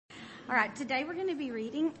All right, today we're going to be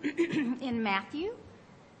reading in Matthew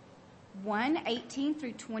 1:18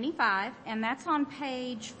 through 25, and that's on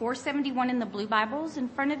page 471 in the blue Bibles in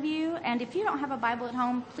front of you. And if you don't have a Bible at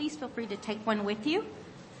home, please feel free to take one with you.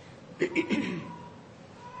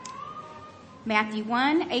 Matthew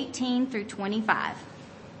 1:18 through 25.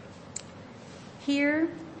 Hear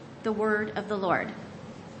the word of the Lord.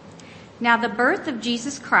 Now the birth of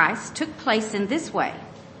Jesus Christ took place in this way.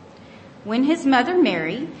 When his mother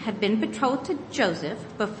Mary had been betrothed to Joseph,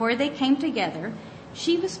 before they came together,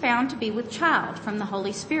 she was found to be with child from the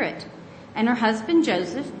Holy Spirit. And her husband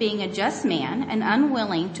Joseph, being a just man and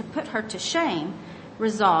unwilling to put her to shame,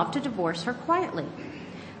 resolved to divorce her quietly.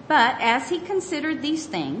 But as he considered these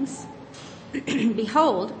things,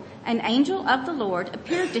 behold, an angel of the Lord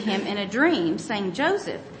appeared to him in a dream, saying,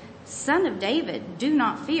 Joseph, son of David, do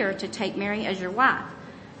not fear to take Mary as your wife.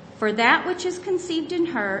 For that which is conceived in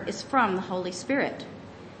her is from the Holy Spirit.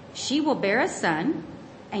 She will bear a son,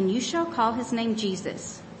 and you shall call his name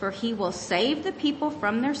Jesus, for he will save the people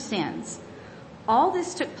from their sins. All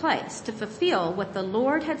this took place to fulfill what the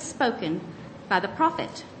Lord had spoken by the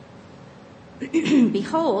prophet.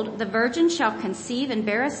 Behold, the virgin shall conceive and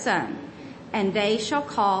bear a son, and they shall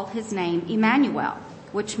call his name Emmanuel,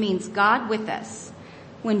 which means God with us.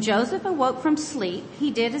 When Joseph awoke from sleep,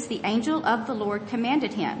 he did as the angel of the Lord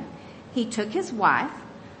commanded him. He took his wife,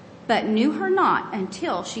 but knew her not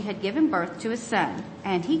until she had given birth to a son,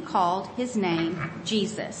 and he called his name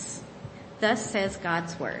Jesus. Thus says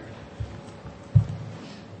God's word.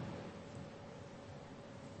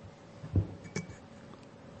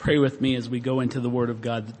 Pray with me as we go into the word of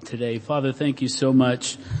God today. Father, thank you so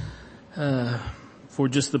much for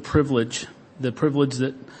just the privilege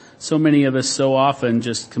that so many of us so often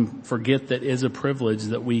just can forget that is a privilege,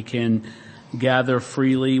 that we can gather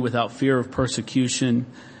freely without fear of persecution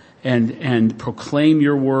and proclaim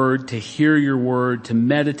your word, to hear your word, to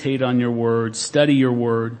meditate on your word, study your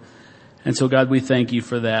word. And so God, we thank you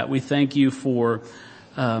for that. We thank you for,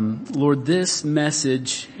 Lord, this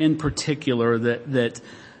message in particular that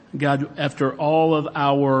God, after all of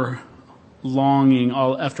our longing,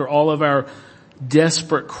 after all of our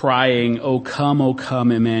desperate crying, O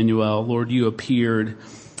come, Emmanuel, Lord, you appeared.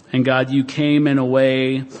 And God, you came in a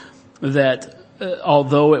way that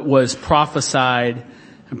although it was prophesied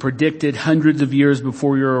and predicted hundreds of years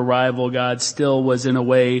before your arrival, God, still was in a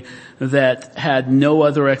way that had no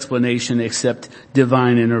other explanation except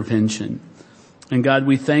divine intervention. And God,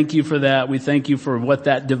 we thank you for that. We thank you for what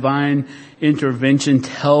that divine intervention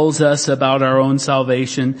tells us about our own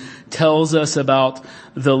salvation, tells us about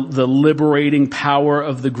the liberating power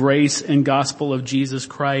of the grace and gospel of Jesus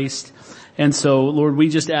Christ. And so, Lord, we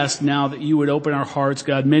just ask now that you would open our hearts.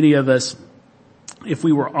 God, many of us, if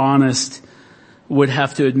we were honest, would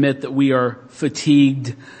have to admit that we are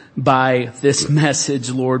fatigued by this message,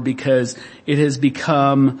 Lord, because it has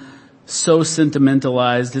become so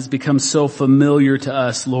sentimentalized. It's become so familiar to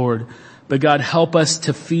us, Lord. But God, help us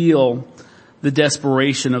to feel the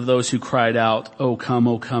desperation of those who cried out, O come,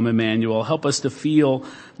 Emmanuel. Help us to feel,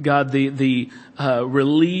 God, the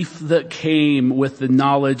relief that came with the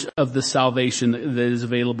knowledge of the salvation that is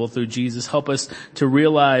available through Jesus. Help us to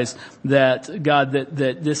realize that, God,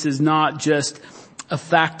 that this is not just a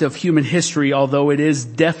fact of human history, although it is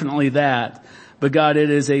definitely that. But God,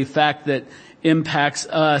 it is a fact that impacts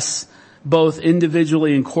us both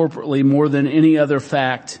individually and corporately more than any other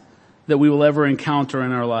fact that we will ever encounter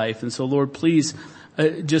in our life. And so, Lord, please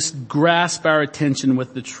just grasp our attention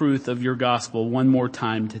with the truth of your gospel one more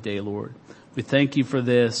time today, Lord. We thank you for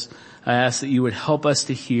this. I ask that you would help us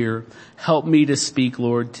to hear. Help me to speak,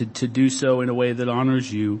 Lord, to do so in a way that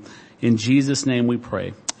honors you. In Jesus' name we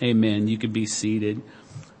pray. Amen. You can be seated.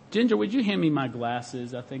 Ginger, would you hand me my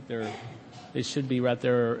glasses? I think they should be right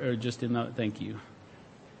there or just in the, thank you.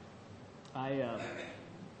 I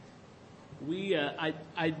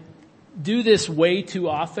do this way too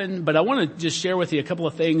often, but I want to just share with you a couple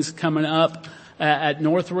of things coming up at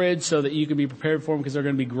Northridge so that you can be prepared for them, because they're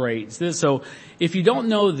going to be great. So if you don't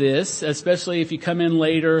know this, especially if you come in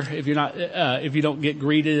later, if you don't get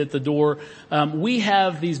greeted at the door, we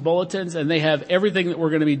have these bulletins and they have everything that we're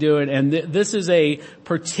going to be doing. And this is a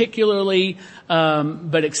particularly,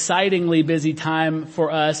 but excitingly busy time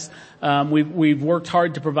for us. We've worked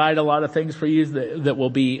hard to provide a lot of things for you that will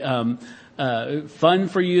be, fun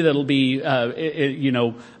for you, that'll be,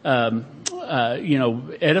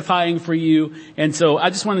 edifying for you. And so I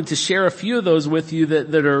just wanted to share a few of those with you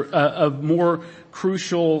that are of more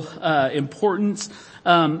crucial importance.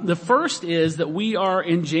 The first is that we are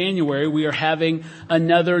in January, we are having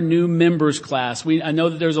another new members class. I know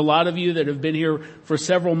that there's a lot of you that have been here for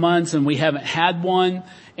several months and we haven't had one.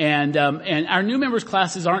 And our new members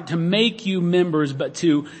classes aren't to make you members, but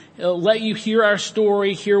to let you hear our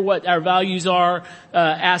story, hear what our values are,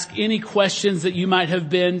 ask any questions that you might have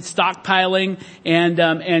been stockpiling,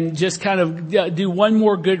 and just kind of do one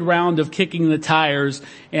more good round of kicking the tires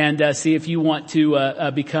and see if you want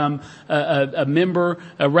to become a member,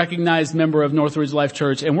 a recognized member of Northridge Life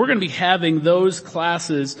Church. And we're going to be having those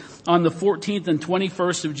classes on the 14th and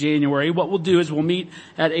 21st of January. What we'll do is we'll meet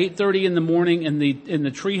at 8:30 in the morning in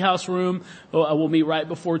the Treehouse room. We'll meet right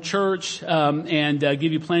before church, and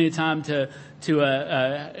give you plenty of time to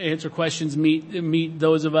answer questions, meet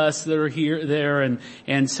those of us that are there.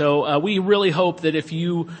 And so, we really hope that if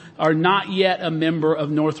you are not yet a member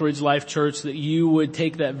of Northridge Life Church, that you would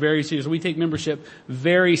take that very seriously. We take membership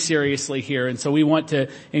very seriously here. And so we want to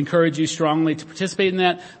encourage you strongly to participate in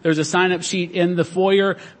that. There's a sign-up sheet in the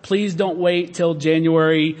foyer. Please don't wait till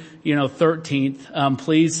January, 13th.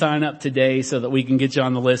 Please sign up today so that we can get you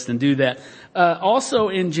on the list and do that. Also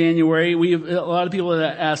in January, we have a lot of people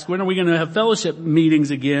that ask, when are we going to have fellowship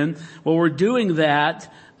meetings again? Well, we're doing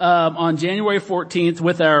that, on January 14th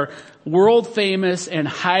with our world famous and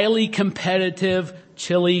highly competitive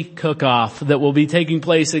chili cook-off that will be taking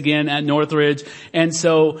place again at Northridge. And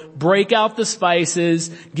so break out the spices,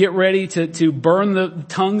 get ready to burn the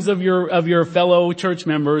tongues of your fellow church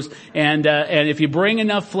members. And if you bring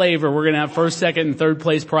enough flavor, we're going to have first, second, and third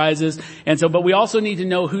place prizes. And so, but we also need to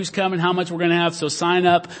know who's coming, how much we're going to have. So sign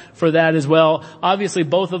up for that as well. Obviously,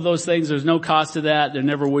 both of those things, there's no cost to that. There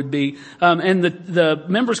never would be. And the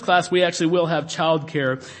members class, we actually will have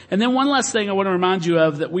childcare. And then one last thing I want to remind you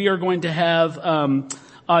of, that we are going to have,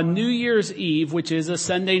 on New Year's Eve, which is a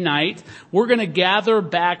Sunday night, we're going to gather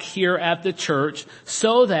back here at the church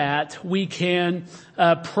so that we can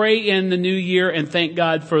pray in the new year and thank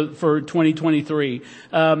God for 2023.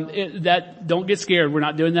 Don't get scared. We're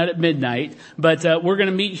not doing that at midnight, but we're going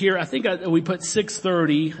to meet here. I think we put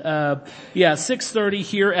 6:30. 6:30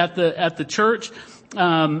 here at the church.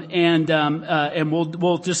 And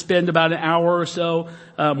we'll just spend about an hour or so,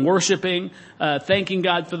 worshiping, thanking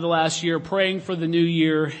God for the last year, praying for the new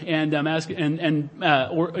year, and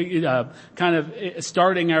kind of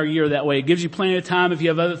starting our year that way. It gives you plenty of time. If you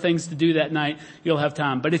have other things to do that night, you'll have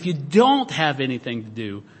time. But if you don't have anything to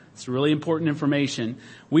do, it's really important information.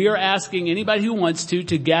 We are asking anybody who wants to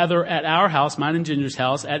gather at our house, mine and Ginger's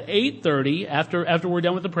house, at 8:30 after we're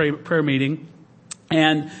done with the prayer meeting.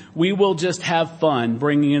 And we will just have fun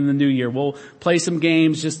bringing in the new year. We'll play some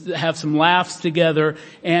games, just have some laughs together.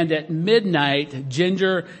 And at midnight,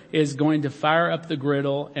 Ginger is going to fire up the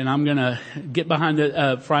griddle, and I'm going to get behind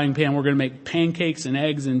the frying pan. We're going to make pancakes and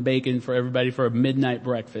eggs and bacon for everybody for a midnight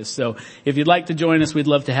breakfast. So if you'd like to join us, we'd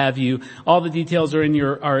love to have you. All the details are in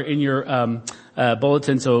your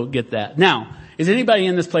bulletin, so get that. Now, is anybody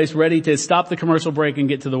in this place ready to stop the commercial break and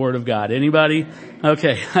get to the Word of God? Anybody?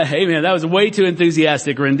 Okay. Hey man, that was way too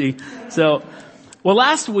enthusiastic, Rindy. So, well,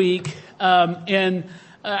 last week, in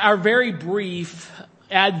our very brief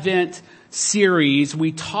Advent series,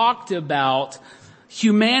 we talked about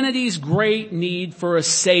humanity's great need for a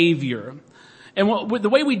Savior. And the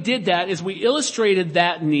way we did that is we illustrated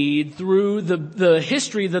that need through the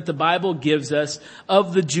history that the Bible gives us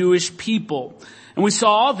of the Jewish people. And we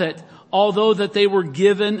saw that although that they were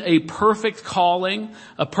given a perfect calling,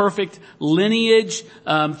 a perfect lineage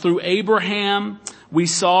through Abraham, we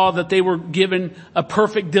saw that they were given a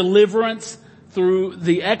perfect deliverance through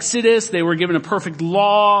the Exodus. They were given a perfect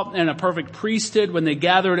law and a perfect priesthood when they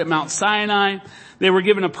gathered at Mount Sinai. They were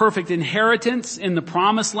given a perfect inheritance in the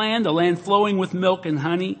Promised Land, a land flowing with milk and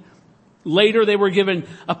honey. Later, they were given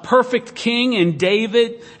a perfect king in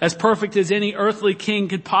David, as perfect as any earthly king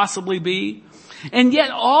could possibly be. And yet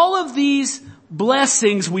all of these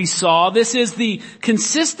blessings we saw, this is the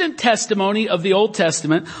consistent testimony of the Old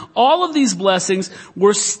Testament, all of these blessings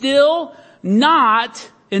were still not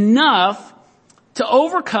enough to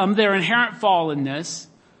overcome their inherent fallenness,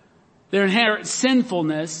 their inherent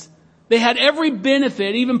sinfulness. They had every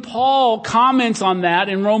benefit. Even Paul comments on that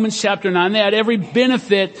in Romans chapter 9. They had every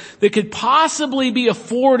benefit that could possibly be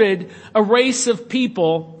afforded a race of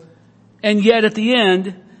people, and yet at the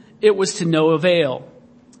end, it was to no avail.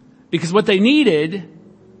 Because what they needed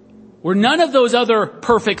were none of those other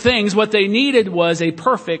perfect things. What they needed was a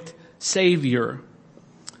perfect Savior.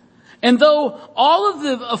 And though all of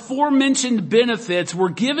the aforementioned benefits were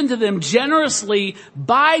given to them generously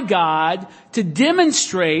by God to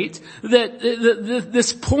demonstrate that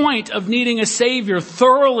this point of needing a Savior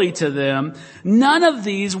thoroughly to them, none of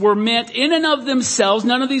these were meant in and of themselves,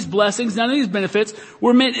 none of these blessings, none of these benefits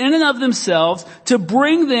were meant in and of themselves to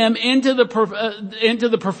bring them into the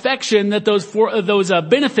perfection that those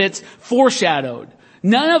benefits foreshadowed.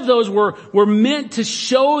 None of those were meant to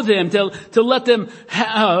show them, to let them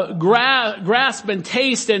grasp and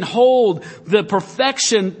taste and hold the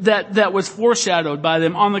perfection that was foreshadowed by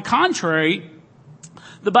them. On the contrary,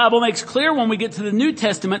 the Bible makes clear when we get to the New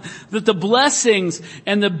Testament that the blessings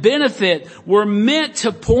and the benefit were meant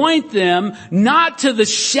to point them not to the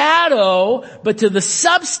shadow, but to the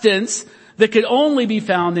substance that could only be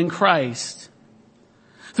found in Christ.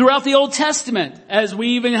 Throughout the Old Testament, as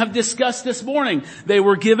we even have discussed this morning, they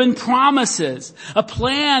were given promises. A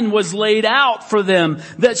plan was laid out for them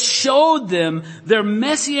that showed them their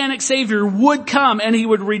messianic Savior would come and He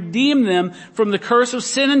would redeem them from the curse of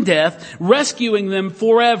sin and death, rescuing them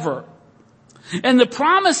forever. And the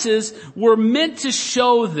promises were meant to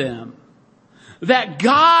show them that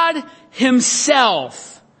God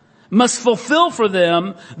Himself must fulfill for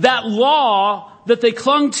them that law that they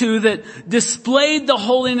clung to that displayed the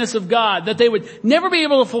holiness of God, that they would never be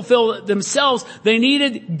able to fulfill it themselves. They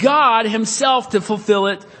needed God Himself to fulfill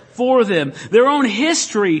it for them. Their own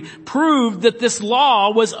history proved that this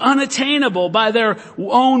law was unattainable by their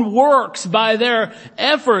own works, by their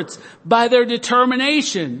efforts, by their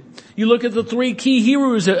determination. You look at the three key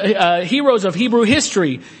heroes of Hebrew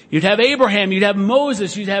history. You'd have Abraham, you'd have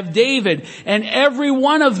Moses, you'd have David, and every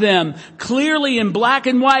one of them clearly in black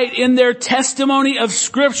and white in their testimony of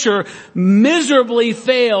Scripture miserably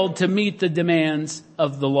failed to meet the demands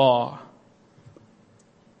of the law.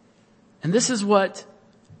 And this is what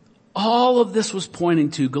all of this was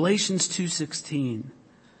pointing to. Galatians 2:16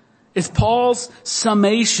 is Paul's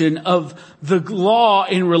summation of the law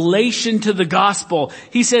in relation to the gospel.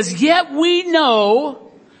 He says, yet we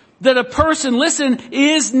know that a person, listen,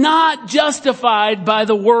 is not justified by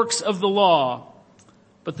the works of the law,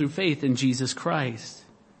 but through faith in Jesus Christ.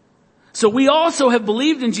 So we also have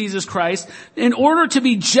believed in Jesus Christ in order to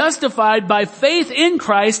be justified by faith in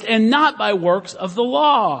Christ and not by works of the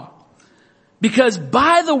law. Because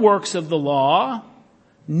by the works of the law,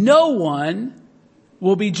 no one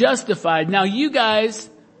will be justified. Now you guys,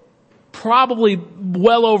 probably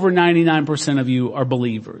well over 99% of you are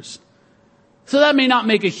believers. So that may not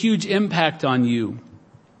make a huge impact on you.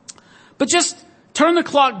 But just turn the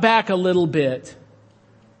clock back a little bit.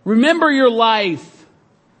 Remember your life.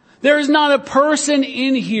 There is not a person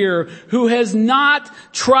in here who has not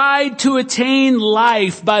tried to attain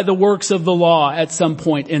life by the works of the law at some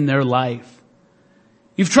point in their life.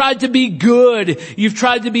 You've tried to be good. You've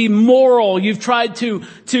tried to be moral. You've tried to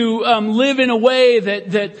live in a way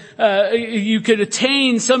that you could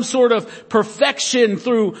attain some sort of perfection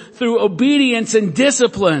through obedience and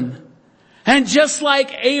discipline. And just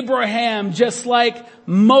like Abraham, just like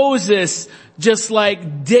Moses, just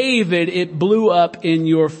like David, it blew up in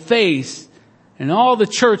your face. And all the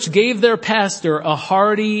church gave their pastor a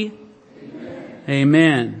hearty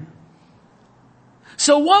amen.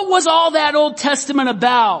 So what was all that Old Testament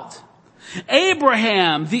about?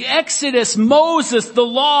 Abraham, the Exodus, Moses, the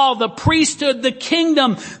law, the priesthood, the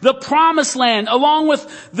kingdom, the promised land, along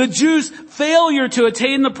with the Jews' failure to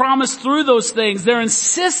attain the promise through those things, their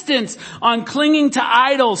insistence on clinging to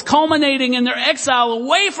idols, culminating in their exile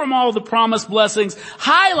away from all the promised blessings,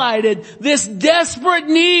 highlighted this desperate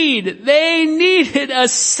need. They needed a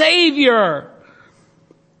Savior.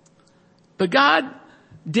 But God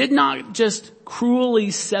did not just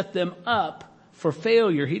cruelly set them up for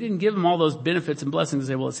failure. He didn't give them all those benefits and blessings and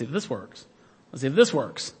say, well, let's see if this works. Let's see if this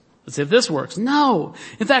works. Let's see if this works. No.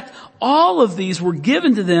 In fact, all of these were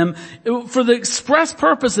given to them for the express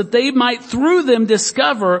purpose that they might through them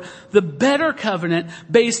discover the better covenant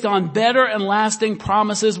based on better and lasting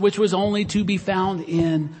promises, which was only to be found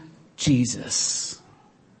in Jesus.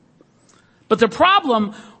 But the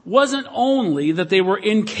problem wasn't only that they were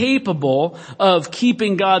incapable of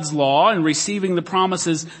keeping God's law and receiving the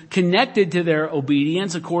promises connected to their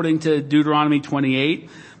obedience according to Deuteronomy 28.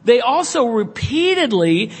 They also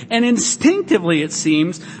repeatedly and instinctively, it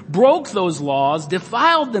seems, broke those laws,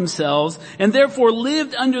 defiled themselves, and therefore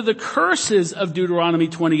lived under the curses of Deuteronomy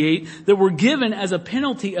 28 that were given as a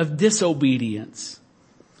penalty of disobedience.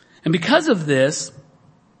 And because of this,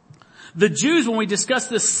 The Jews, when we discussed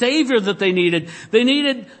the Savior that they needed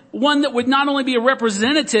one that would not only be a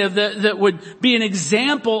representative, that would be an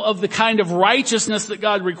example of the kind of righteousness that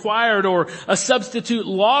God required, or a substitute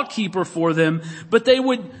law keeper for them, but they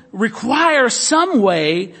would require some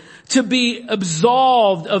way to be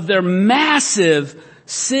absolved of their massive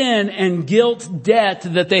sin and guilt debt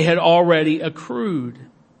that they had already accrued.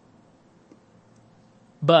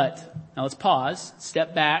 But, now let's pause,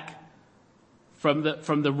 step back from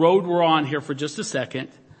the road we're on here for just a second,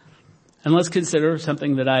 and let's consider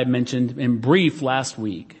something that I mentioned in brief last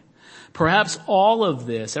week. Perhaps all of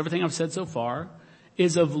this, everything I've said so far,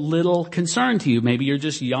 is of little concern to you. Maybe you're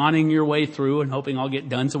just yawning your way through and hoping I'll get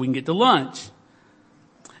done so we can get to lunch.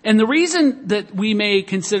 And the reason that we may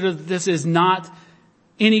consider that this is not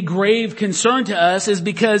any grave concern to us is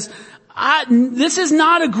because this is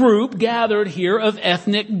not a group gathered here of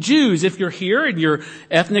ethnic Jews. If you're here and you're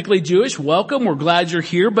ethnically Jewish, welcome. We're glad you're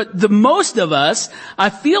here. But the most of us, I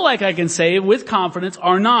feel like I can say with confidence,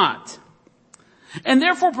 are not. And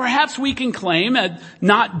therefore perhaps we can claim,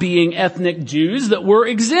 not being ethnic Jews, that we're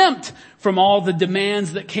exempt from all the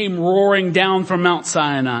demands that came roaring down from Mount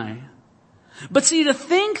Sinai. But see, to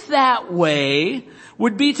think that way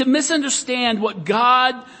would be to misunderstand what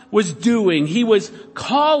God was doing. He was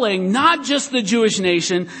calling not just the Jewish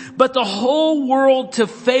nation, but the whole world to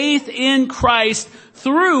faith in Christ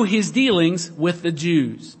through his dealings with the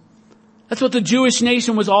Jews. That's what the Jewish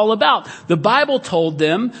nation was all about. The Bible told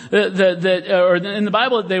them in the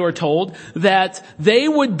Bible they were told that they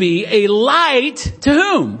would be a light to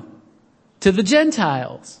whom? To the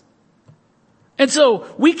Gentiles. And so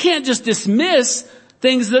we can't just dismiss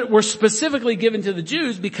things that were specifically given to the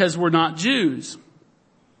Jews because we're not Jews.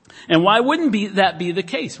 And why wouldn't that be the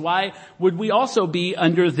case? Why would we also be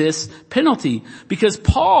under this penalty? Because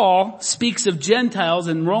Paul speaks of Gentiles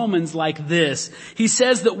in Romans like this. He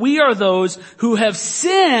says that we are those who have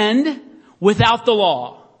sinned without the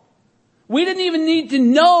law. We didn't even need to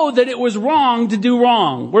know that it was wrong to do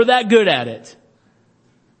wrong. We're that good at it.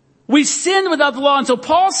 We sinned without the law, and so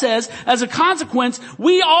Paul says, as a consequence,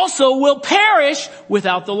 we also will perish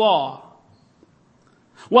without the law.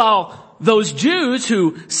 While those Jews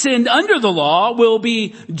who sinned under the law will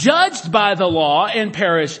be judged by the law and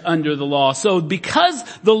perish under the law. So because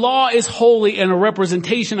the law is holy and a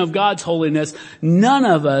representation of God's holiness, none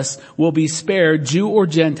of us will be spared, Jew or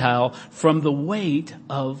Gentile, from the weight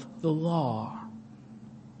of the law.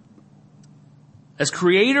 As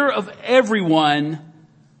creator of everyone,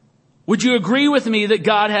 would you agree with me that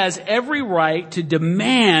God has every right to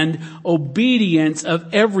demand obedience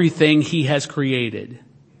of everything he has created?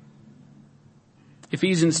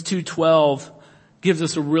 Ephesians 2:12 gives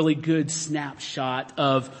us a really good snapshot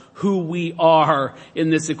of who we are in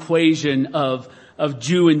this equation of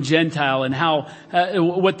Jew and Gentile, and how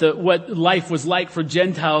what life was like for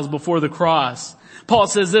Gentiles before the cross. Paul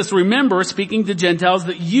says this, remember, speaking to Gentiles,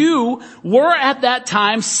 that you were at that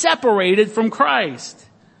time separated from Christ.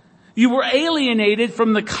 You were alienated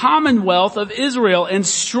from the commonwealth of Israel and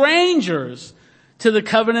strangers to the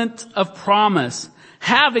covenant of promise.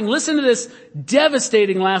 Having, listen to this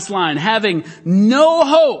devastating last line, having no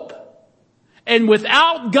hope and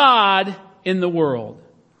without God in the world.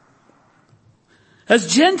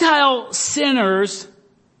 As Gentile sinners,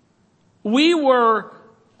 we were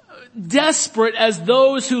desperate as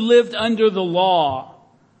those who lived under the law.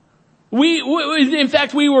 In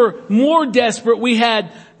fact, we were more desperate. We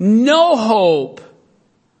had no hope.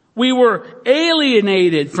 We were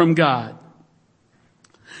alienated from God.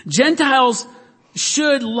 Gentiles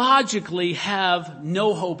should logically have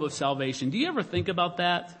no hope of salvation. Do you ever think about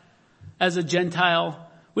that as a Gentile?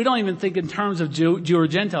 We don't even think in terms of Jew or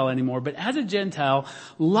Gentile anymore, but as a Gentile,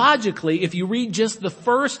 logically, if you read just the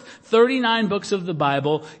first 39 books of the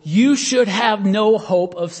Bible, you should have no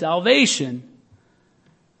hope of salvation.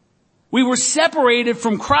 We were separated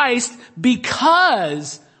from Christ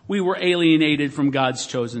because we were alienated from God's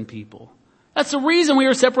chosen people. That's the reason we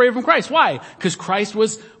were separated from Christ. Why? Because Christ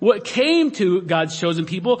was what came to God's chosen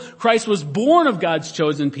people. Christ was born of God's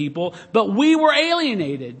chosen people, but we were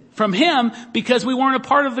alienated from him because we weren't a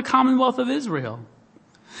part of the commonwealth of Israel.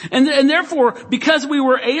 And therefore, because we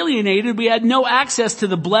were alienated, we had no access to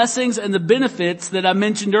the blessings and the benefits that I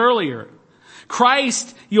mentioned earlier.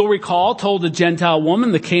 Christ, you'll recall, told a Gentile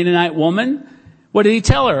woman, the Canaanite woman, what did he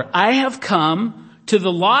tell her? I have come to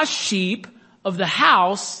the lost sheep of the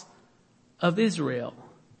house of Israel.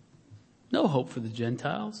 No hope for the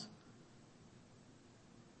Gentiles.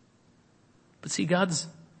 But see, God's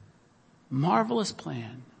marvelous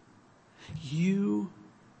plan. You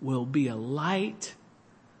will be a light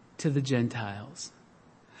to the Gentiles.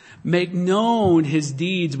 make known his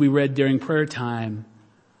deeds, we read during prayer time,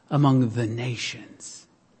 among the nations.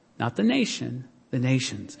 Not the nation, the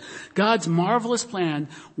nations. God's marvelous plan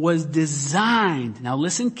was designed. Now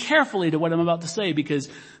listen carefully to what I'm about to say, because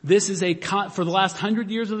this is for the last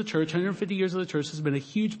 100 years of the church, 150 years of the church, has been a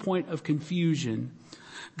huge point of confusion.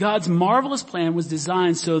 God's marvelous plan was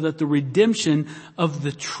designed so that the redemption of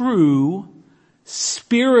the true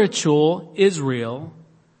spiritual Israel,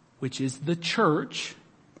 which is the church,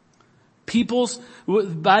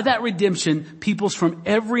 by that redemption, peoples from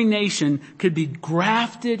every nation could be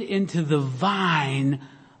grafted into the vine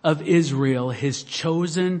of Israel, his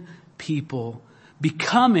chosen people,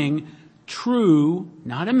 becoming true,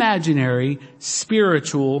 not imaginary,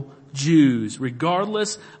 spiritual Jews,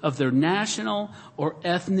 regardless of their national or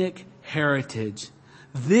ethnic heritage.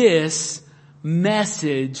 This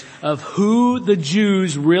message of who the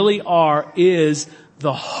Jews really are is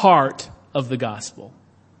the heart of the gospel.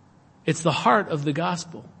 It's the heart of the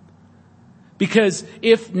gospel. Because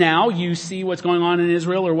if now you see what's going on in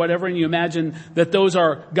Israel or whatever, and you imagine that those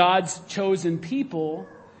are God's chosen people,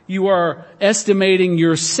 you are estimating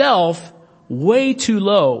yourself way too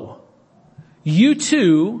low. You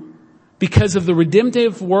too, because of the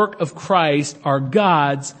redemptive work of Christ, are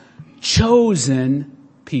God's chosen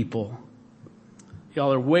people.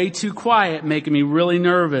 Y'all are way too quiet, making me really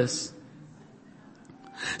nervous.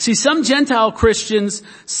 See, some Gentile Christians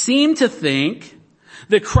seem to think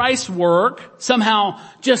that Christ's work somehow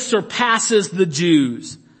just surpasses the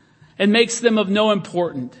Jews and makes them of no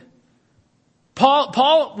importance.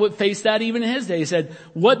 Paul would face that even in his day. He said,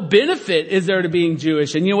 what benefit is there to being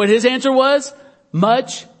Jewish? And you know what his answer was?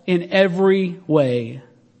 Much in every way.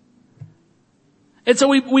 And so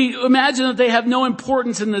we imagine that they have no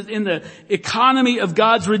importance in the economy of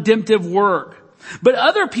God's redemptive work. But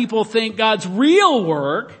other people think God's real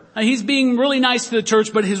work, and he's being really nice to the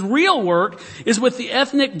church, but his real work is with the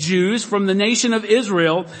ethnic Jews from the nation of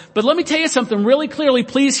Israel. But let me tell you something really clearly.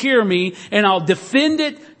 Please hear me, and I'll defend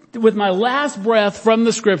it with my last breath from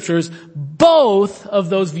the scriptures. Both of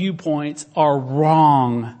those viewpoints are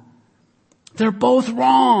wrong. They're both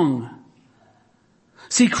wrong.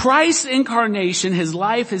 See, Christ's incarnation, his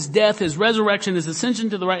life, his death, his resurrection, his ascension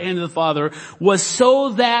to the right hand of the Father was so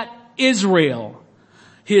that Israel,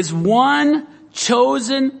 his one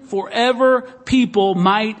chosen forever people,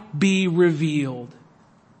 might be revealed.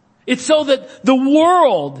 It's so that the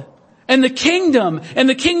world and the kingdom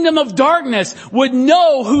of darkness would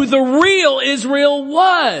know who the real Israel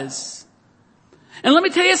was. And let me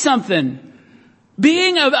tell you something.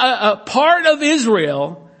 Being a part of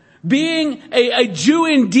Israel, being a Jew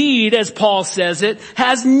indeed, as Paul says it,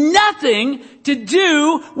 has nothing to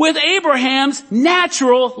do with Abraham's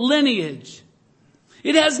natural lineage.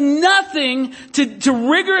 It has nothing to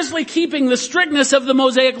rigorously keeping the strictness of the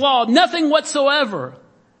Mosaic law. Nothing whatsoever.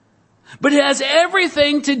 But it has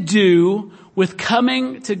everything to do with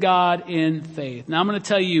coming to God in faith. Now I'm going to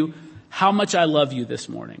tell you how much I love you this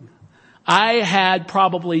morning. I had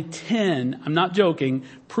probably 10, I'm not joking,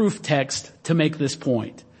 proof text to make this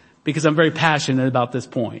point, because I'm very passionate about this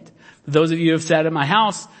point. Those of you who have sat at my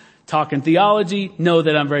house talking theology know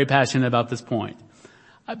that I'm very passionate about this point.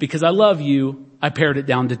 Because I love you, I pared it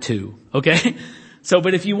down to 2. Okay? So,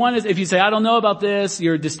 but if you say, I don't know about this,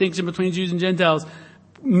 your distinction between Jews and Gentiles,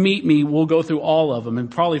 meet me, we'll go through all of them, and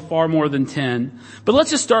probably far more than 10. But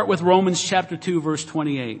let's just start with Romans chapter 2, verse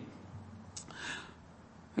 28.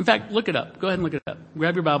 In fact, look it up. Go ahead and look it up.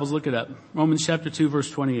 Grab your Bibles, look it up. Romans chapter 2, verse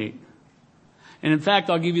 28. And in fact,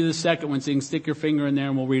 I'll give you the second one so you can stick your finger in there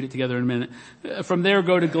and we'll read it together in a minute. From there,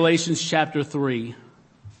 go to Galatians chapter 3.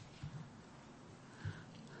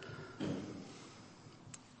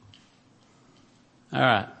 All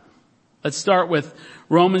right. Let's start with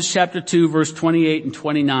Romans chapter 2, verse 28 and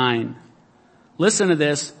 29. Listen to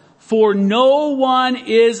this. For no one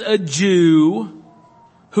is a Jew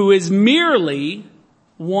who is merely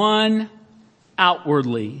one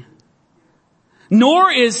outwardly.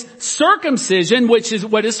 Nor is circumcision, which is,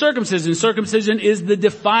 what is circumcision? Circumcision is the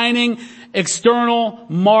defining external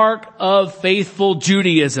mark of faithful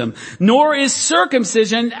Judaism. Nor is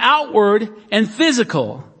circumcision outward and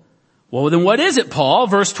physical. Well, then what is it, Paul?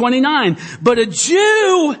 Verse 29. But a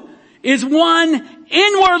Jew is one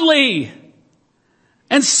inwardly.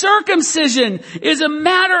 And circumcision is a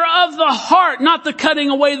matter of the heart, not the cutting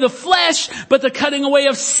away the flesh, but the cutting away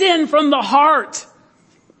of sin from the heart.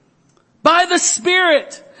 By the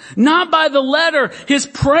Spirit, not by the letter. His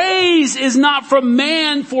praise is not from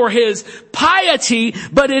man for his piety,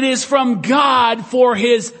 but it is from God for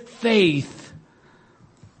his faith.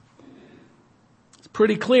 It's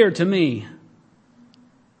pretty clear to me.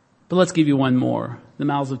 But let's give you one more. The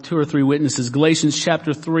mouths of two or three witnesses. Galatians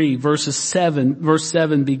chapter 3, verse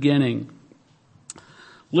 7 beginning.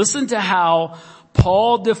 Listen to how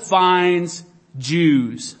Paul defines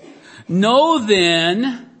Jews. Know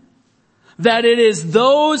then that it is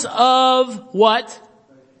those of what?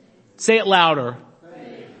 Say it louder.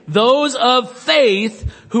 Faith. Those of faith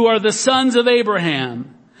who are the sons of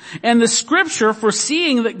Abraham. And the scripture,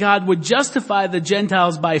 foreseeing that God would justify the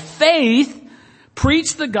Gentiles by faith,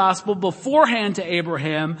 preached the gospel beforehand to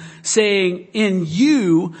Abraham, saying, in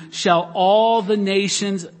you shall all the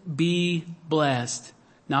nations be blessed.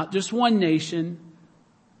 Not just one nation,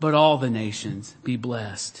 but all the nations be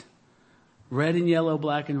blessed. Red and yellow,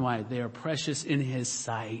 black and white, they are precious in his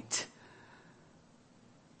sight.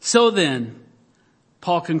 So then,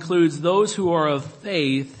 Paul concludes, those who are of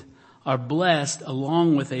faith are blessed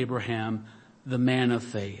along with Abraham, the man of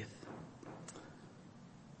faith.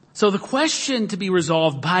 So the question to be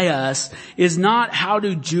resolved by us is not how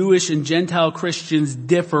do Jewish and Gentile Christians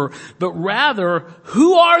differ, but rather,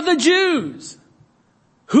 who are the Jews?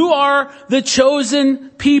 Who are the chosen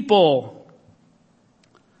people?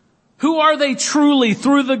 Who are they truly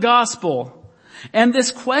through the gospel? And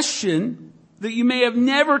this question that you may have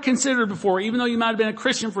never considered before, even though you might have been a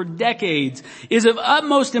Christian for decades, is of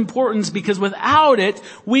utmost importance because without it,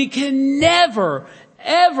 we can never,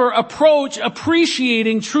 ever approach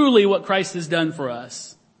appreciating truly what Christ has done for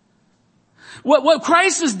us. What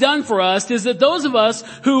Christ has done for us is that those of us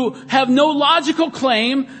who have no logical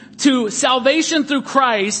claim to salvation through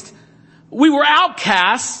Christ, we were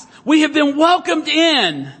outcasts, we have been welcomed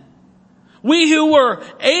in. We who were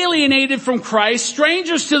alienated from Christ,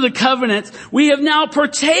 strangers to the covenant, we have now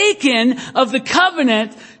partaken of the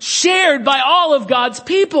covenant shared by all of God's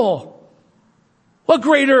people. What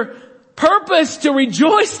greater purpose to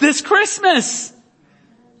rejoice this Christmas?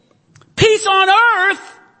 Peace on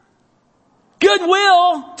earth,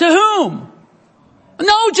 goodwill to whom?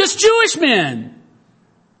 No, just Jewish men.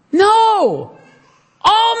 No,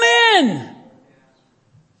 all men.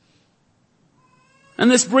 And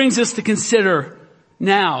this brings us to consider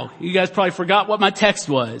now. You guys probably forgot what my text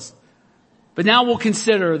was. But now we'll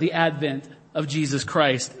consider the advent of Jesus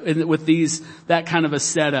Christ with that kind of a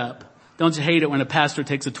setup. Don't you hate it when a pastor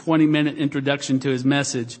takes a 20-minute introduction to his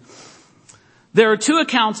message? There are two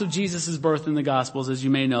accounts of Jesus' birth in the Gospels, as you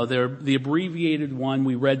may know. They're the abbreviated one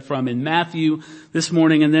we read from in Matthew this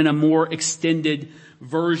morning, and then a more extended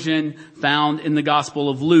version found in the Gospel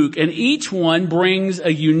of Luke. And each one brings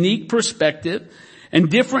a unique perspective and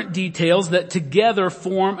different details that together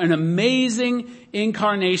form an amazing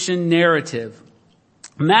incarnation narrative.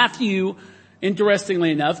 Matthew,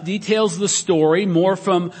 interestingly enough, details the story more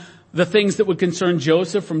from the things that would concern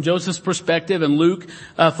Joseph from Joseph's perspective, and Luke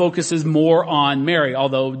focuses more on Mary.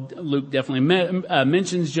 Although Luke definitely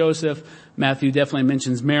mentions Joseph, Matthew definitely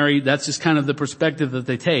mentions Mary. That's just kind of the perspective that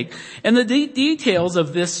they take. And the details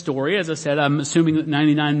of this story, as I said, I'm assuming that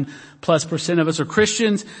 99+% of us are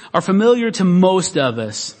Christians, are familiar to most of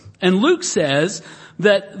us. And Luke says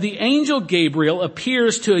that the angel Gabriel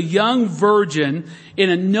appears to a young virgin in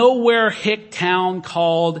a nowhere hick town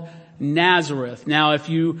called Nazareth. Now, if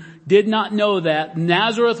you did not know that,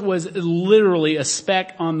 Nazareth was literally a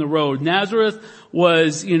speck on the road. Nazareth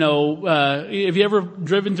was, have you ever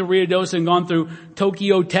driven to Ruidoso and gone through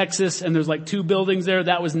Tokyo, Texas, and there's like 2 buildings there?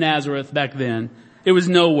 That was Nazareth back then. It was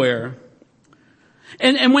nowhere.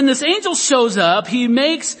 And when this angel shows up, he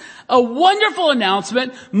makes a wonderful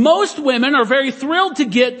announcement. Most women are very thrilled to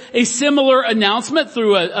get a similar announcement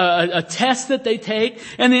through a test that they take.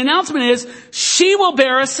 And the announcement is, she will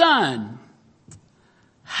bear a son.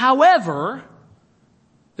 However,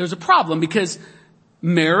 there's a problem because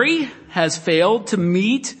Mary has failed to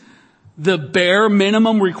meet the bare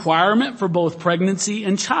minimum requirement for both pregnancy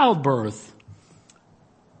and childbirth.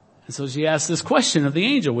 And so she asks this question of the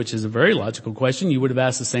angel, which is a very logical question. You would have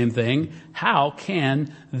asked the same thing. How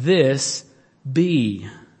can this be?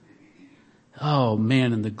 Oh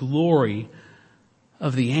man, and the glory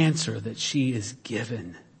of the answer that she is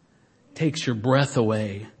given takes your breath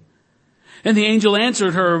away. And the angel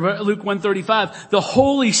answered her, Luke 1:35, the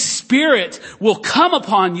Holy Spirit will come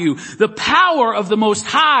upon you. The power of the Most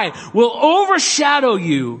High will overshadow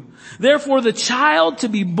you. Therefore, the child to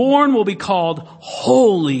be born will be called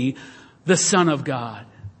Holy, the Son of God.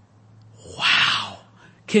 Wow.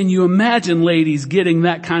 Can you imagine, ladies, getting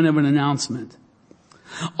that kind of an announcement?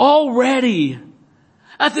 Already,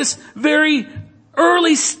 at this very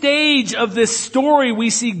early stage of this story, we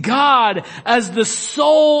see God as the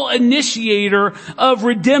sole initiator of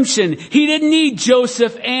redemption. He didn't need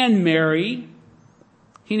Joseph and Mary.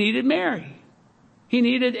 He needed Mary. He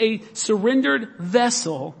needed a surrendered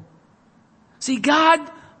vessel See, God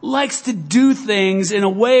likes to do things in a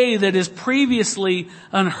way that is previously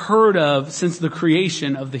unheard of since the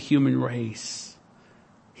creation of the human race.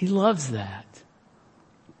 He loves that.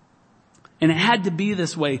 And it had to be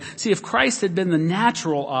this way. See, if Christ had been the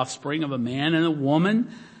natural offspring of a man and a woman,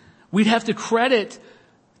 we'd have to credit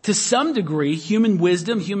to some degree human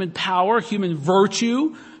wisdom, human power, human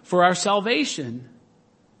virtue for our salvation.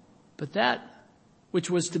 But that which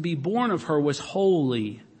was to be born of her was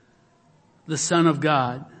holy, the Son of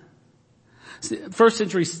God. First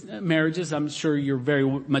century marriages, I'm sure you're very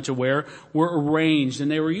much aware, were arranged, and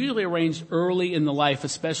they were usually arranged early in the life,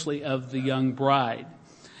 especially of the young bride.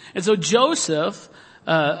 And so Joseph,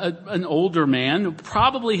 an older man,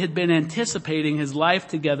 probably had been anticipating his life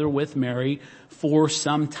together with Mary for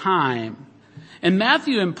some time. And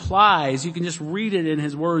Matthew implies, you can just read it in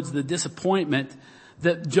his words, the disappointment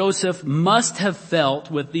that Joseph must have felt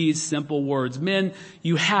with these simple words. Men,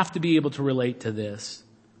 you have to be able to relate to this.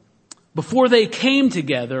 Before they came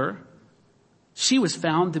together, she was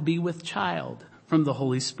found to be with child from the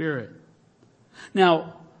Holy Spirit.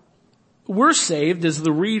 Now, we're saved as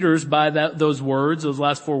the readers by those words, those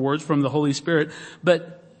last 4 words from the Holy Spirit.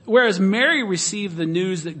 But whereas Mary received the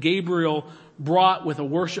news that Gabriel brought with a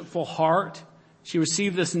worshipful heart, she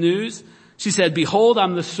received this news. She said, "Behold,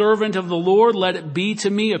 I'm the servant of the Lord. Let it be to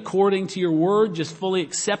me according to your word," just fully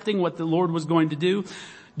accepting what the Lord was going to do.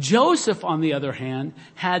 Joseph, on the other hand,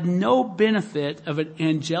 had no benefit of an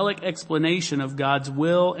angelic explanation of God's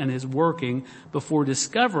will and his working before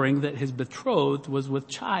discovering that his betrothed was with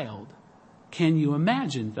child. Can you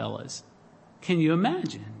imagine, fellas? Can you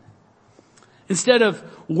imagine? Instead of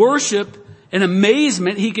worship and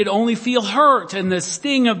amazement, he could only feel hurt and the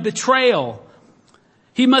sting of betrayal.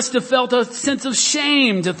 He must have felt a sense of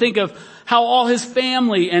shame to think of how all his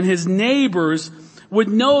family and his neighbors would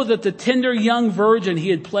know that the tender young virgin he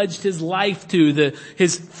had pledged his life to,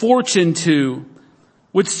 his fortune to,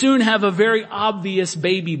 would soon have a very obvious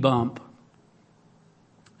baby bump.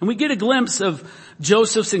 And we get a glimpse of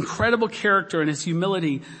Joseph's incredible character and his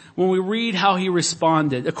humility when we read how he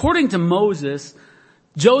responded. According to Moses,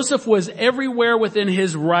 Joseph was everywhere within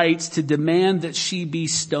his rights to demand that she be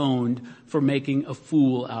stoned for making a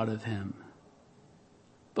fool out of him.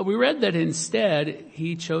 But we read that instead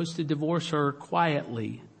he chose to divorce her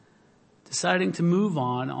quietly, deciding to move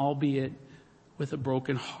on, albeit with a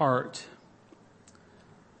broken heart.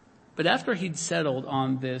 But after he'd settled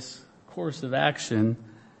on this course of action,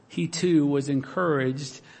 he too was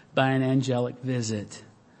encouraged by an angelic visit.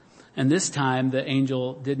 And this time the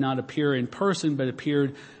angel did not appear in person, but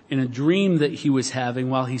appeared in a dream that he was having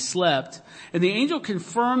while he slept. And the angel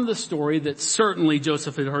confirmed the story that certainly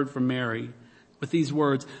Joseph had heard from Mary with these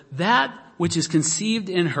words, "That which is conceived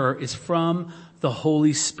in her is from the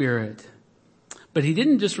Holy Spirit." But he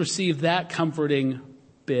didn't just receive that comforting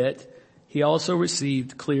bit. He also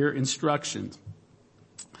received clear instructions.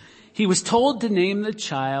 He was told to name the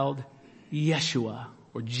child Yeshua,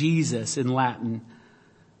 or Jesus in Latin.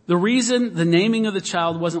 The reason the naming of the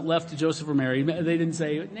child wasn't left to Joseph or Mary, they didn't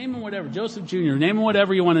say, name him whatever, Joseph Jr., name him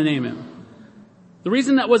whatever you want to name him. The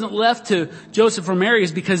reason that wasn't left to Joseph or Mary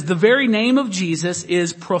is because the very name of Jesus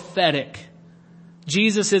is prophetic.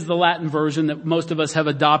 Jesus is the Latin version that most of us have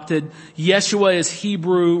adopted. Yeshua is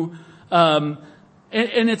Hebrew.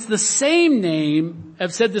 And it's the same name,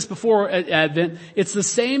 I've said this before at Advent, it's the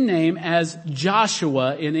same name as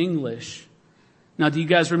Joshua in English. Now, do you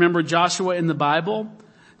guys remember Joshua in the Bible?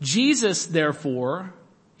 Jesus, therefore,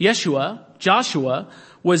 Joshua,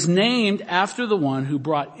 was named after the one who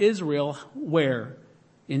brought Israel where?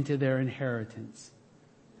 Into their inheritance.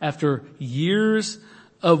 After years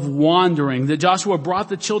of wandering, that Joshua brought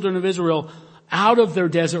the children of Israel out of their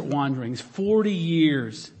desert wanderings, 40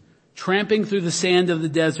 years. Tramping through the sand of the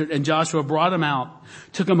desert, and Joshua brought them out,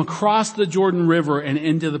 took them across the Jordan River and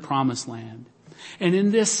into the promised land. And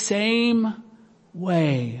in this same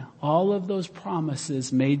way, all of those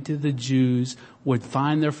promises made to the Jews would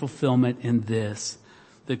find their fulfillment in this,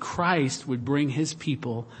 that Christ would bring his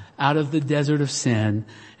people out of the desert of sin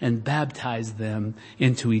and baptize them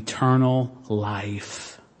into eternal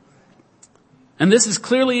life. And this is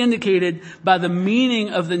clearly indicated by the meaning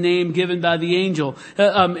of the name given by the angel.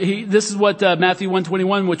 This is what Matthew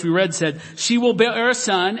 1:21, which we read, said, "She will bear a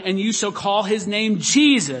son, and you shall call his name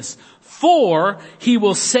Jesus, for he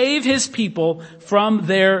will save his people from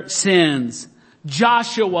their sins."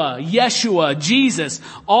 Joshua, Yeshua, Jesus,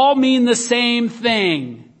 all mean the same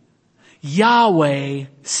thing. Yahweh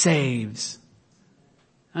saves.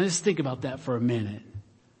 Now just think about that for a minute.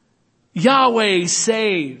 Yahweh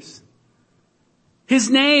saves. His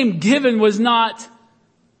name given was not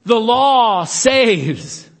the law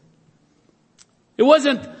saves. It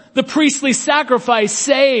wasn't the priestly sacrifice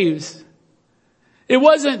saves. It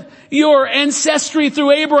wasn't your ancestry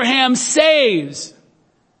through Abraham saves.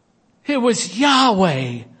 It was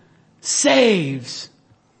Yahweh saves.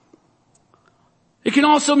 It can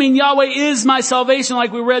also mean Yahweh is my salvation,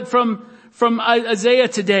 like we read from Isaiah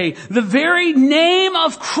today. The very name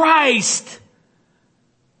of Christ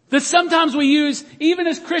that sometimes we use, even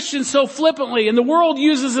as Christians, so flippantly, and the world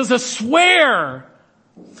uses as a swear.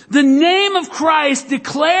 The name of Christ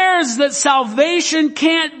declares that salvation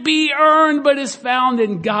can't be earned, but is found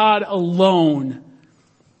in God alone.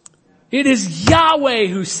 It is Yahweh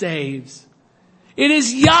who saves. It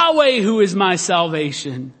is Yahweh who is my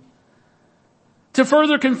salvation. To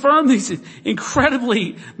further confirm these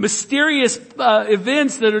incredibly mysterious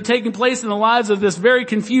events that are taking place in the lives of this very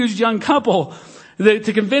confused young couple,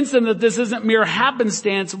 to convince them that this isn't mere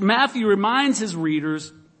happenstance, Matthew reminds his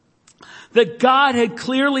readers that God had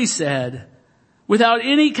clearly said, without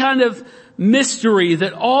any kind of mystery,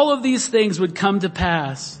 that all of these things would come to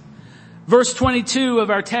pass. Verse 22 of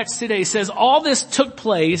our text today says, all this took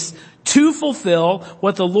place to fulfill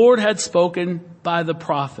what the Lord had spoken by the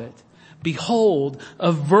prophet. Behold,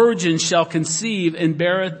 a virgin shall conceive and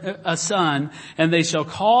bear a son, and they shall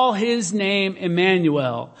call his name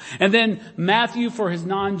Emmanuel. And then Matthew, for his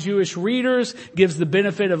non-Jewish readers, gives the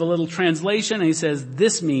benefit of a little translation, and he says,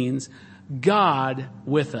 this means God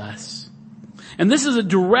with us. And this is a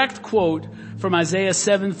direct quote from Isaiah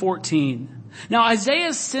 7:14. Now,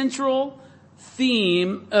 Isaiah's central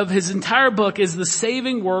theme of his entire book is the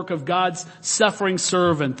saving work of God's suffering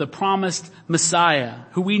servant, the promised Messiah,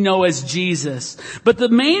 who we know as Jesus. But the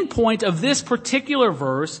main point of this particular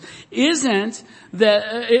verse isn't that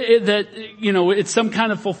it's some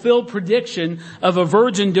kind of fulfilled prediction of a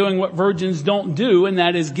virgin doing what virgins don't do, and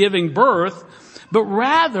that is giving birth. But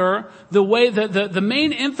rather, the way that the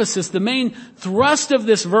main emphasis, the main thrust of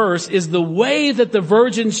this verse is the way that the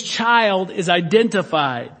virgin's child is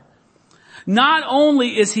identified. Not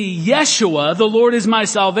only is he Yeshua, the Lord is my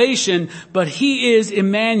salvation, but he is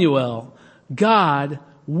Emmanuel, God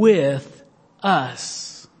with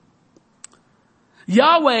us.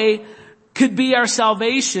 Yahweh could be our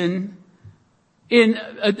salvation in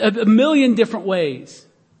a million different ways.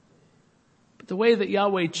 But the way that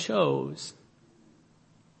Yahweh chose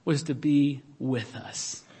was to be with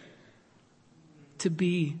us. To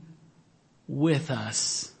be with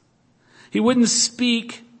us. He wouldn't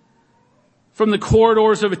speak from the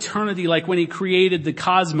corridors of eternity like when he created the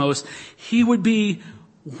cosmos. He would be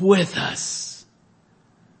with us.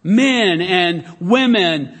 Men and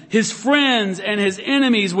women, his friends and his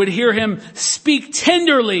enemies would hear him speak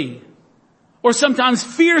tenderly or sometimes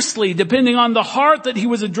fiercely, depending on the heart that he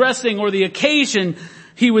was addressing or the occasion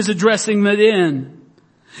he was addressing it in.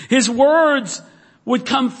 His words would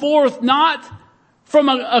come forth not from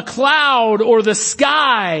a cloud or the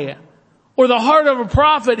sky or the heart of a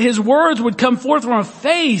prophet. His words would come forth from a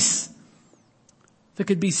face that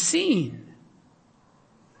could be seen.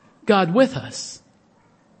 God with us.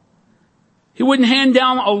 He wouldn't hand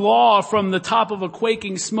down a law from the top of a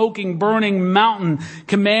quaking, smoking, burning mountain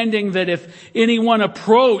commanding that if anyone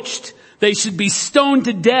approached, they should be stoned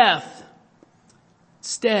to death.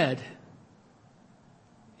 Instead,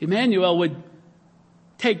 Emmanuel would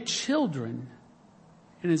take children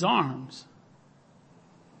in his arms.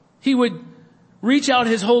 He would reach out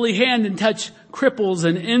his holy hand and touch cripples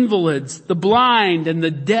and invalids, the blind and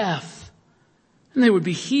the deaf, and they would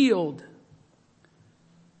be healed.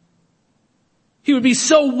 He would be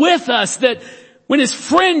so with us that when his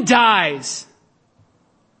friend dies,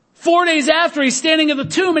 4 days after, he's standing at the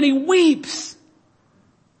tomb and he weeps.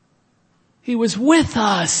 He was with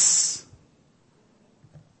us.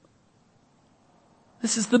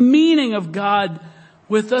 This is the meaning of God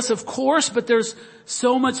with us, of course, but there's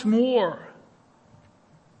so much more.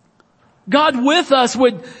 God with us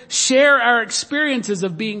would share our experiences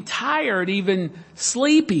of being tired, even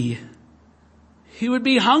sleepy. He would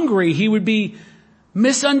be hungry. He would be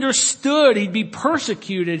misunderstood. He'd be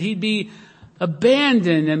persecuted. He'd be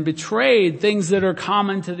abandoned and betrayed, things that are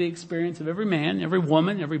common to the experience of every man, every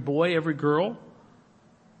woman, every boy, every girl.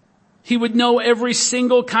 He would know every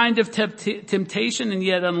single kind of temptation, and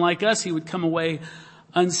yet, unlike us, he would come away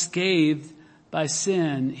unscathed by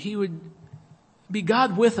sin. He would be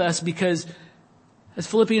God with us because, as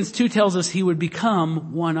Philippians 2 tells us, he would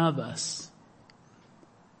become one of us.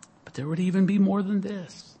 But there would even be more than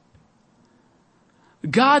this.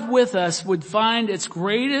 God with us would find its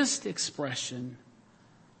greatest expression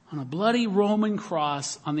on a bloody Roman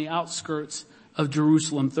cross on the outskirts of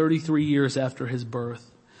Jerusalem 33 years after his birth.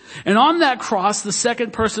 And on that cross, the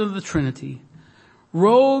second person of the Trinity,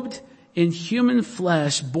 robed in human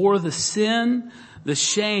flesh bore the sin, the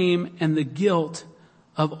shame, and the guilt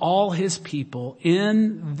of all his people.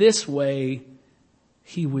 In this way,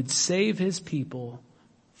 he would save his people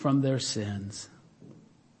from their sins.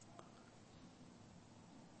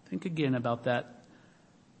 Think again about that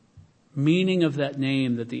meaning of that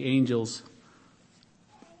name that the angels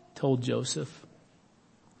told Joseph.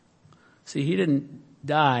 See, he didn't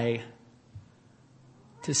die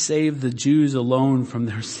to save the Jews alone from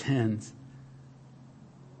their sins.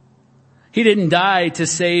 He didn't die to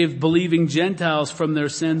save believing Gentiles from their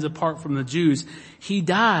sins apart from the Jews. He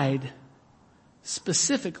died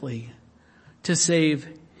specifically to save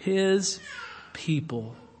his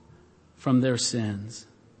people from their sins.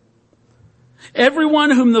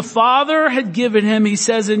 Everyone whom the Father had given him, he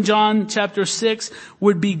says in John chapter 6,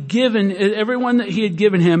 would be given, everyone that he had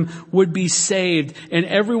given him would be saved, and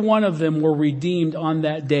every one of them were redeemed on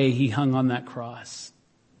that day he hung on that cross.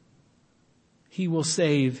 He will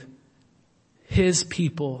save his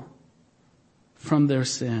people from their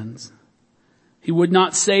sins. He would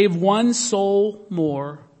not save one soul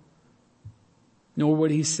more, nor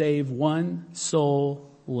would he save one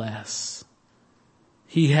soul less.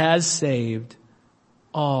 He has saved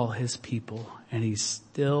all his people, and he's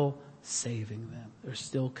still saving them. They're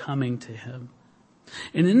still coming to him.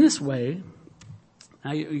 And in this way,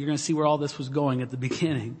 now you're going to see where all this was going at the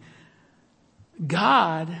beginning.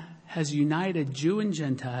 God has united Jew and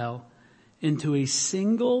Gentile into a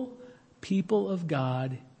single people of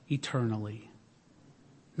God eternally.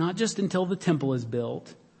 Not just until the temple is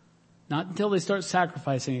built, not until they start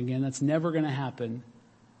sacrificing again. That's never going to happen.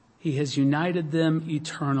 He has united them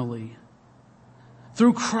eternally.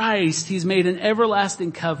 Through Christ, he's made an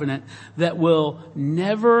everlasting covenant that will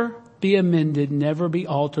never be amended, never be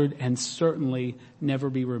altered, and certainly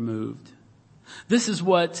never be removed. This is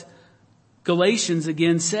what Galatians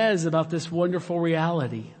again says about this wonderful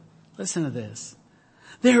reality. Listen to this.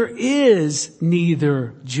 There is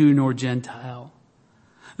neither Jew nor Gentile.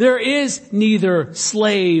 There is neither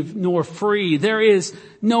slave nor free. There is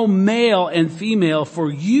no male and female, for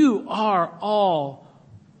you are all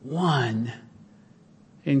one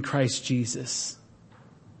in Christ Jesus.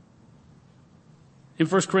 In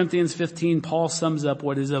 1 Corinthians 15, Paul sums up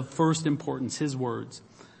what is of first importance, his words.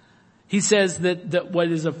 He says that what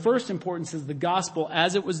is of first importance is the gospel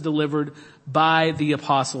as it was delivered by the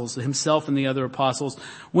apostles, himself and the other apostles.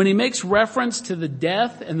 When he makes reference to the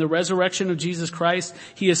death and the resurrection of Jesus Christ,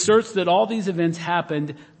 he asserts that all these events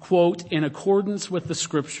happened, quote, in accordance with the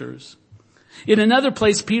scriptures. In another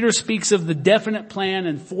place, Peter speaks of the definite plan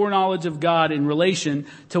and foreknowledge of God in relation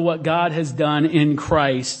to what God has done in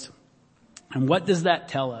Christ. And what does that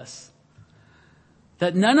tell us?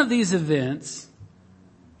 That none of these events,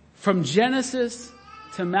 from Genesis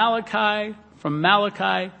to Malachi, from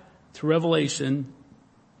Malachi to Revelation,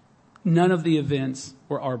 none of the events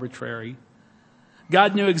were arbitrary.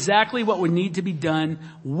 God knew exactly what would need to be done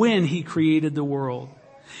when he created the world.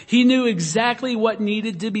 He knew exactly what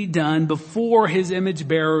needed to be done before his image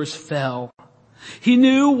bearers fell. He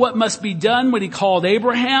knew what must be done when he called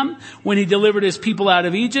Abraham, when he delivered his people out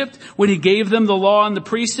of Egypt, when he gave them the law and the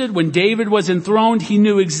priesthood, when David was enthroned. He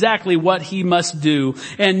knew exactly what he must do.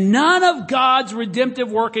 And none of God's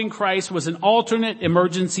redemptive work in Christ was an alternate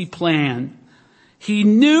emergency plan. He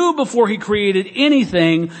knew before he created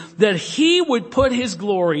anything that he would put his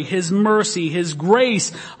glory, his mercy, his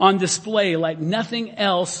grace on display like nothing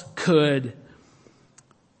else could.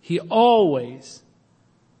 He always,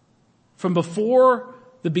 from before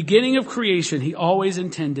the beginning of creation, he always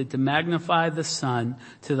intended to magnify the Son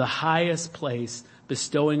to the highest place,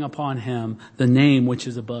 bestowing upon him the name which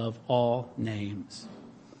is above all names.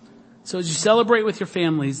 So as you celebrate with your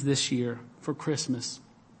families this year for Christmas,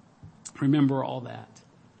 remember all that.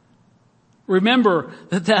 Remember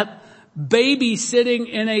that baby sitting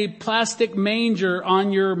in a plastic manger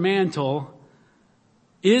on your mantle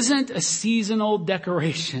isn't a seasonal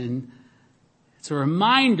decoration. It's a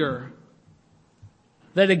reminder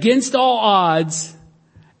that against all odds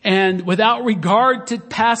and without regard to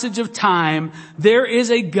passage of time, there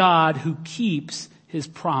is a God who keeps his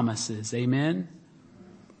promises. Amen?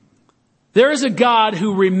 There is a God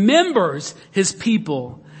who remembers his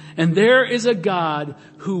people. And there is a God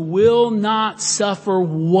who will not suffer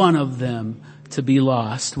one of them to be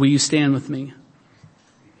lost. Will you stand with me?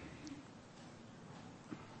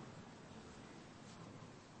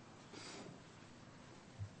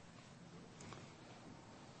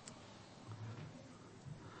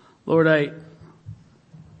 Lord, I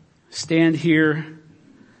stand here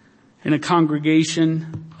in a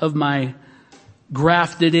congregation of my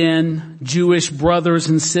grafted in Jewish brothers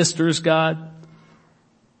and sisters, God,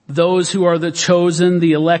 those who are the chosen,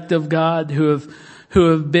 the elect of God, who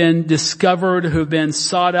have been discovered, who have been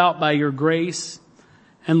sought out by your grace.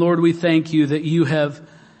 And Lord, we thank you that you have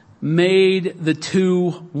made the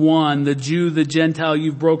two one, the Jew, the Gentile.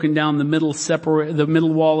 You've broken down the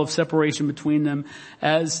middle wall of separation between them,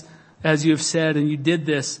 as you have said, and you did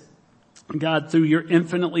this, God, through your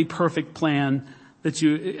infinitely perfect plan that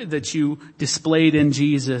you displayed in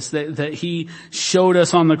Jesus, that he showed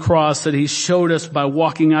us on the cross, that he showed us by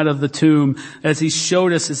walking out of the tomb, as he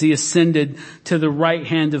showed us as he ascended to the right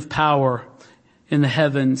hand of power in the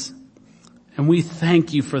heavens. And we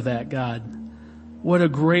thank you for that, God. What a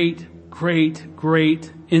great, great,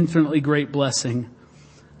 great, infinitely great blessing.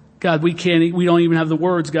 God, we don't even have the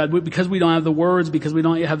words, God, because we don't have the words, because we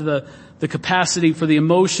don't have the capacity for the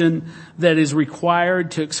emotion that is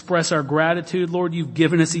required to express our gratitude. Lord, you've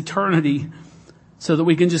given us eternity so that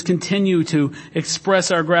we can just continue to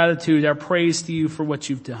express our gratitude, our praise to you for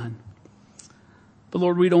what you've done. But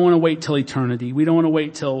Lord, we don't want to wait till eternity. We don't want to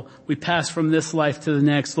wait till we pass from this life to the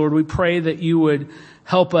next. Lord, we pray that you would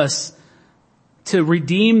help us to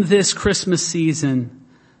redeem this Christmas season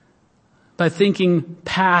by thinking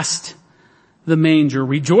past the manger,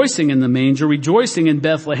 rejoicing in the manger, rejoicing in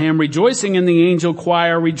Bethlehem, rejoicing in the angel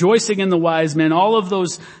choir, rejoicing in the wise men, all of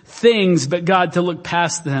those things, but God, to look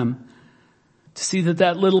past them, to see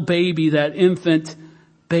that little baby, that infant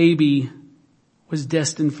baby was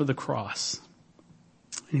destined for the cross.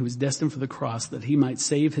 And he was destined for the cross that he might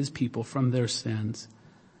save his people from their sins.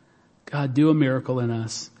 God, do a miracle in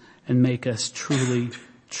us and make us truly,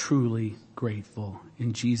 truly grateful.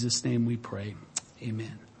 In Jesus' name we pray.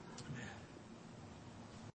 Amen.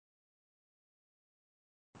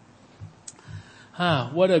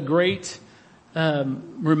 What a great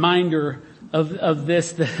reminder of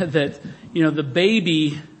this, that the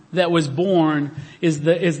baby that was born is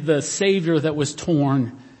the Savior that was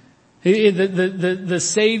torn. The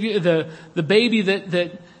Savior, the baby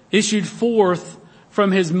that issued forth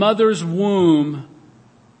from his mother's womb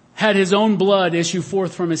had his own blood issue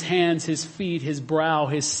forth from his hands, his feet, his brow,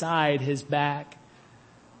 his side, his back.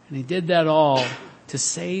 And he did that all to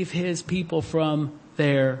save his people from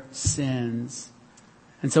their sins.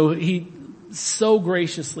 And so he so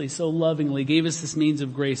graciously, so lovingly gave us this means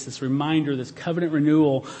of grace, this reminder, this covenant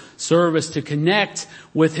renewal service to connect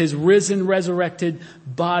with his risen, resurrected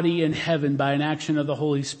body in heaven by an action of the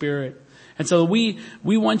Holy Spirit. And so we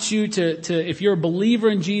want you to, if you're a believer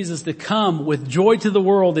in Jesus, to come with joy to the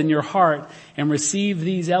world in your heart and receive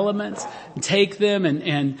these elements and take them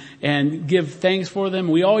and give thanks for them.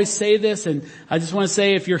 We always say this, and I just want to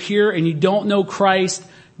say, if you're here and you don't know Christ,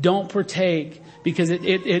 don't partake. Because it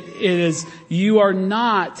is, you are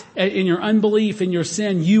not, in your unbelief, in your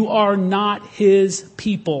sin, you are not his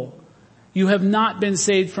people. You have not been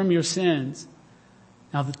saved from your sins.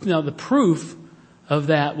 Now the proof of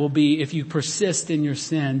that will be if you persist in your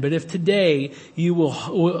sin. But if today you will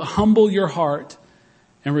humble your heart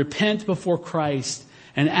and repent before Christ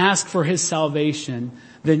and ask for his salvation,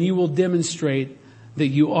 then you will demonstrate that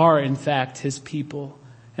you are in fact his people,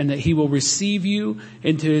 and that he will receive you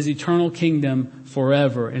into his eternal kingdom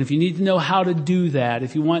forever. And if you need to know how to do that,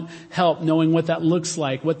 if you want help knowing what that looks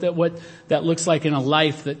like, what that looks like in a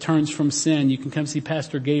life that turns from sin, you can come see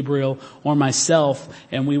Pastor Gabriel or myself,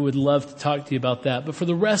 and we would love to talk to you about that. But for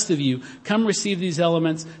the rest of you, come receive these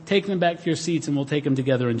elements, take them back to your seats, and we'll take them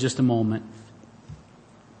together in just a moment.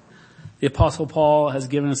 The Apostle Paul has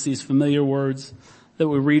given us these familiar words that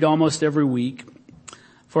we read almost every week.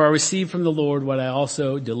 For I received from the Lord what I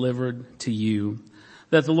also delivered to you,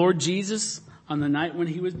 that the Lord Jesus, on the night when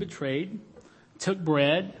he was betrayed, took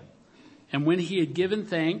bread, and when he had given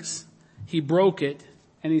thanks, he broke it,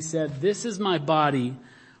 and he said, "This is my body,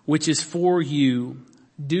 which is for you.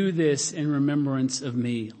 Do this in remembrance of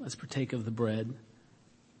me." Let's partake of the bread.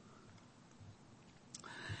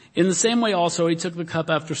 In the same way also he took the cup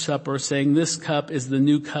after supper, saying, "This cup is the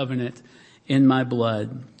new covenant in my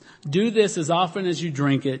blood. Do this as often as you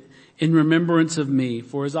drink it in remembrance of me.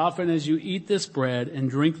 For as often as you eat this bread and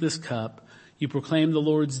drink this cup, you proclaim the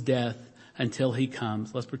Lord's death until he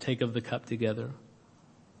comes." Let's partake of the cup together.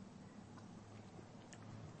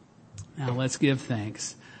 Now let's give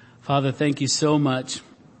thanks. Father, thank you so much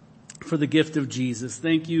for the gift of Jesus.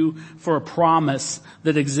 Thank you for a promise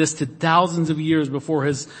that existed thousands of years before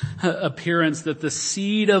his appearance, that the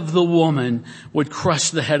seed of the woman would crush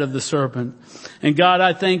the head of the serpent. And God,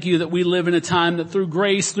 I thank you that we live in a time that through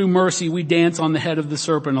grace, through mercy, we dance on the head of the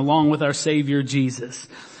serpent along with our Savior Jesus.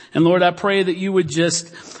 And Lord, I pray that you would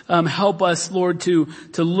just help us, Lord, to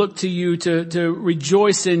look to you, to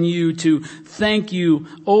rejoice in you, to thank you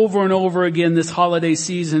over and over again this holiday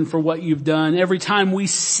season for what you've done. Every time we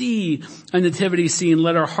see a nativity scene,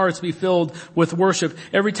 let our hearts be filled with worship.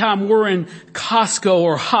 Every time we're in Costco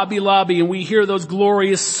or Hobby Lobby and we hear those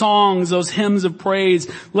glorious songs, those hymns of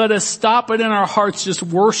praise, let us stop it in our hearts, just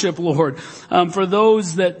worship, Lord. For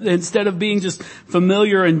those that instead of being just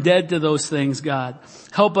familiar and dead to those things, God,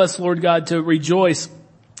 help us, Lord God, to rejoice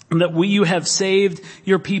that you have saved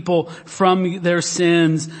your people from their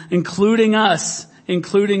sins, including us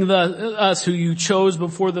who you chose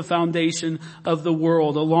before the foundation of the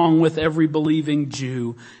world, along with every believing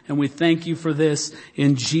Jew. And we thank you for this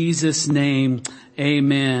in Jesus' name.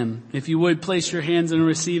 Amen. If you would place your hands in a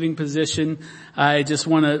receiving position, I just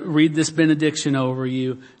want to read this benediction over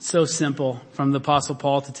you. So simple, from the Apostle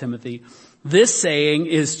Paul to Timothy. This saying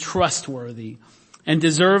is trustworthy and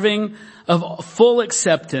deserving of full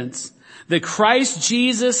acceptance, that Christ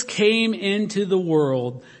Jesus came into the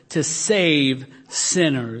world to save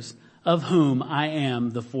sinners, of whom I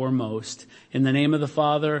am the foremost. In the name of the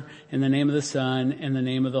Father, in the name of the Son, in the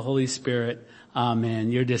name of the Holy Spirit.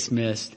 Amen. You're dismissed.